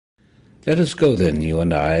Let us go then, you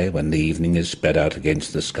and I, when the evening is spread out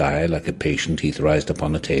against the sky like a patient etherized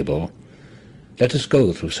upon a table. Let us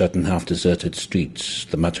go through certain half-deserted streets,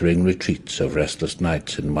 the muttering retreats of restless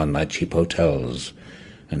nights in one-night cheap hotels,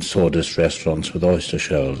 and sawdust restaurants with oyster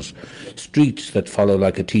shells, streets that follow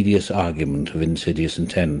like a tedious argument of insidious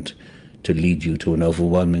intent to lead you to an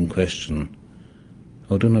overwhelming question.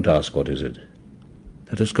 Oh, do not ask what is it.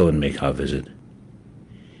 Let us go and make our visit.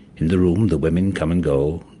 In the room the women come and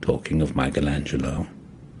go, talking of Michelangelo.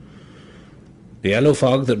 The yellow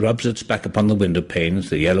fog that rubs its back upon the window panes,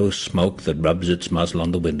 the yellow smoke that rubs its muzzle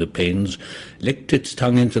on the window panes, licked its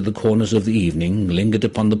tongue into the corners of the evening, lingered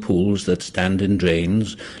upon the pools that stand in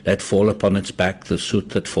drains, let fall upon its back the soot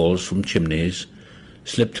that falls from chimneys,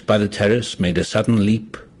 slipped by the terrace, made a sudden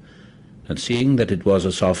leap, and seeing that it was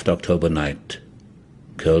a soft October night,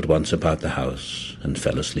 curled once about the house and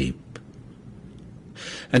fell asleep.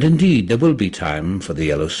 And indeed there will be time for the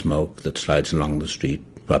yellow smoke that slides along the street,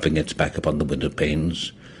 rubbing its back upon the window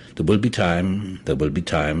panes. There will be time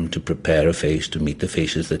to prepare a face to meet the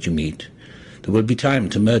faces that you meet. There will be time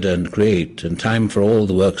to murder and create, and time for all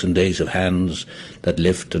the works and days of hands that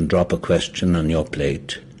lift and drop a question on your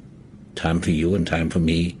plate. Time for you and time for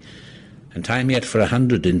me, and time yet for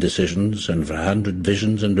 100 indecisions and for 100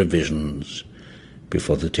 visions and revisions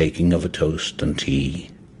before the taking of a toast and tea.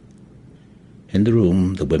 In the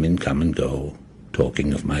room the women come and go,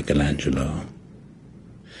 talking of Michelangelo.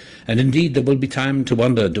 And indeed there will be time to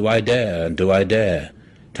wonder, do I dare, and do I dare?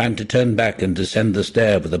 Time to turn back and descend the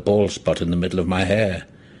stair with a bald spot in the middle of my hair.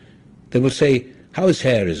 They will say, how his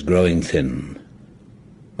hair is growing thin.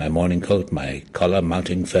 My morning coat, my collar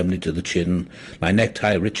mounting firmly to the chin, my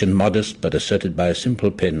necktie rich and modest, but asserted by a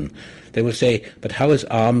simple pin. They will say, but how his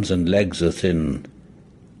arms and legs are thin.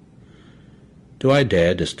 Do I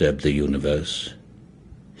dare disturb the universe?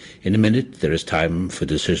 In a minute there is time for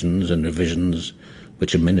decisions and revisions,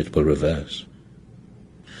 which a minute will reverse.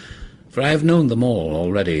 For I have known them all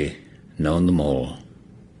already, known them all.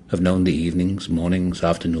 Have known the evenings, mornings,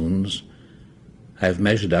 afternoons. I have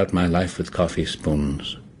measured out my life with coffee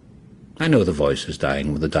spoons. I know the voices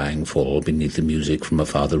dying with a dying fall beneath the music from a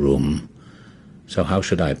farther room, so how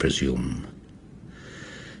should I presume?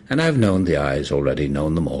 And I have known the eyes already,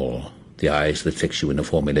 known them all, the eyes that fix you in a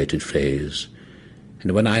formulated phrase.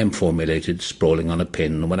 And when I am formulated, sprawling on a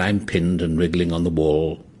pin, when I am pinned and wriggling on the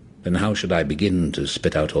wall, then how should I begin to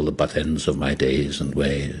spit out all the butt ends of my days and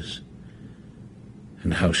ways?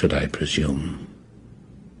 And how should I presume?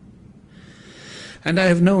 And I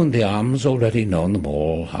have known the arms already, known them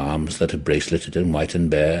all, arms that are braceleted and white and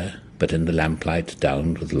bare, but in the lamplight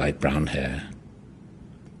downed with light brown hair.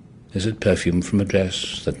 Is it perfume from a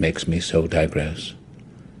dress that makes me so digress?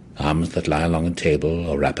 Arms that lie along a table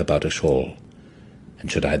or wrap about a shawl.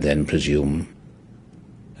 And should I then presume?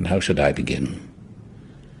 And how should I begin?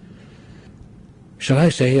 Shall I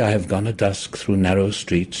say I have gone at dusk through narrow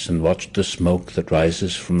streets and watched the smoke that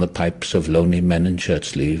rises from the pipes of lonely men in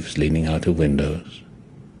shirt-sleeves leaning out of windows?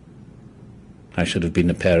 I should have been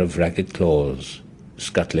a pair of ragged claws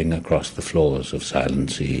scuttling across the floors of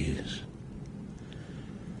silent seas.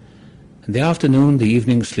 In the afternoon the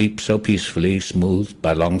evening sleeps so peacefully, smoothed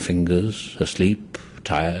by long fingers, asleep,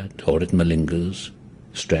 tired, or it malingers,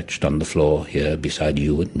 stretched on the floor here beside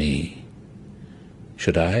you and me.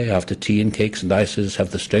 Should I, after tea and cakes and ices,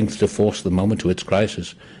 have the strength to force the moment to its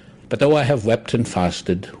crisis? But though I have wept and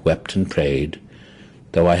fasted, wept and prayed,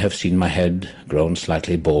 though I have seen my head, grown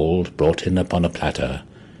slightly bald, brought in upon a platter,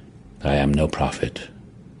 I am no prophet,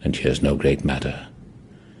 and here's no great matter.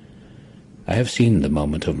 I have seen the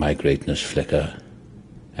moment of my greatness flicker,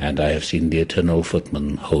 and I have seen the eternal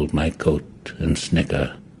footman hold my coat and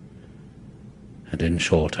snicker, and in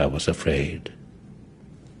short I was afraid.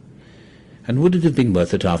 And would it have been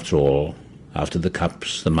worth it after all, after the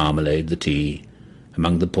cups, the marmalade, the tea,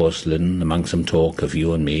 among the porcelain, among some talk of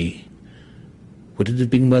you and me? Would it have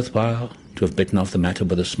been worthwhile to have bitten off the matter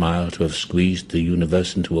with a smile, to have squeezed the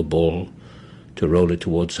universe into a ball, to roll it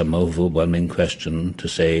towards some overwhelming question, to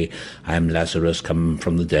say, I am Lazarus come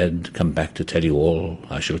from the dead, come back to tell you all,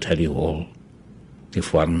 I shall tell you all,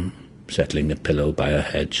 if one, settling a pillow by her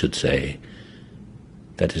head, should say,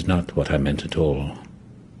 that is not what I meant at all.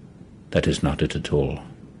 That is not it at all.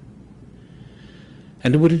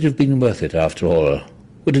 And would it have been worth it after all?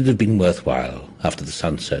 Would it have been worthwhile, after the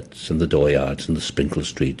sunsets and the dooryards and the sprinkled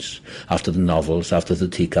streets, after the novels, after the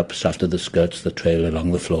teacups, after the skirts that trail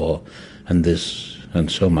along the floor, and this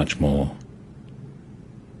and so much more?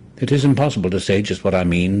 It is impossible to say just what I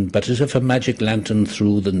mean, but as if a magic lantern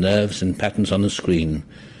threw the nerves and patterns on the screen,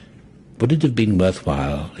 would it have been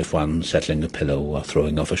worthwhile if one, settling a pillow or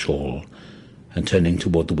throwing off a shawl, and turning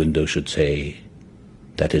toward the window should say,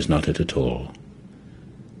 "That is not it at all.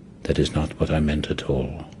 That is not what I meant at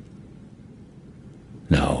all.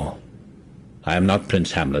 No, I am not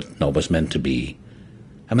Prince Hamlet, nor was meant to be.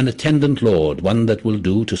 I'm an attendant lord, one that will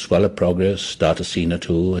do to swell a progress, start a scene or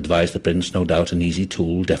two, advise the prince, no doubt an easy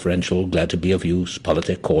tool, deferential, glad to be of use,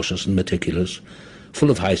 politic, cautious and meticulous, full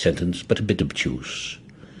of high sentence, but a bit obtuse.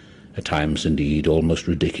 At times, indeed, almost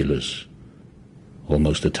ridiculous,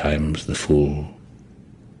 almost at times the fool.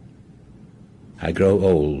 I grow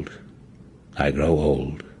old, I grow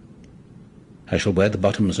old. I shall wear the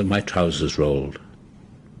bottoms of my trousers rolled.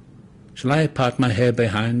 Shall I part my hair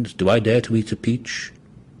behind? Do I dare to eat a peach?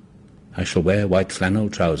 I shall wear white flannel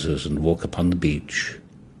trousers and walk upon the beach.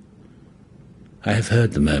 I have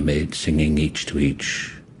heard the mermaids singing each to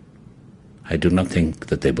each. I do not think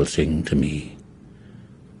that they will sing to me.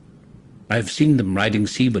 I have seen them riding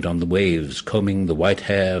seaward on the waves, combing the white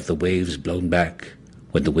hair of the waves blown back,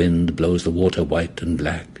 when the wind blows the water white and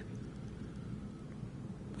black.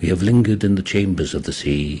 We have lingered in the chambers of the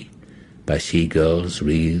sea, by sea-girls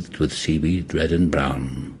wreathed with seaweed red and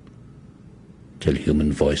brown, till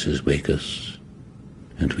human voices wake us,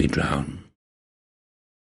 and we drown.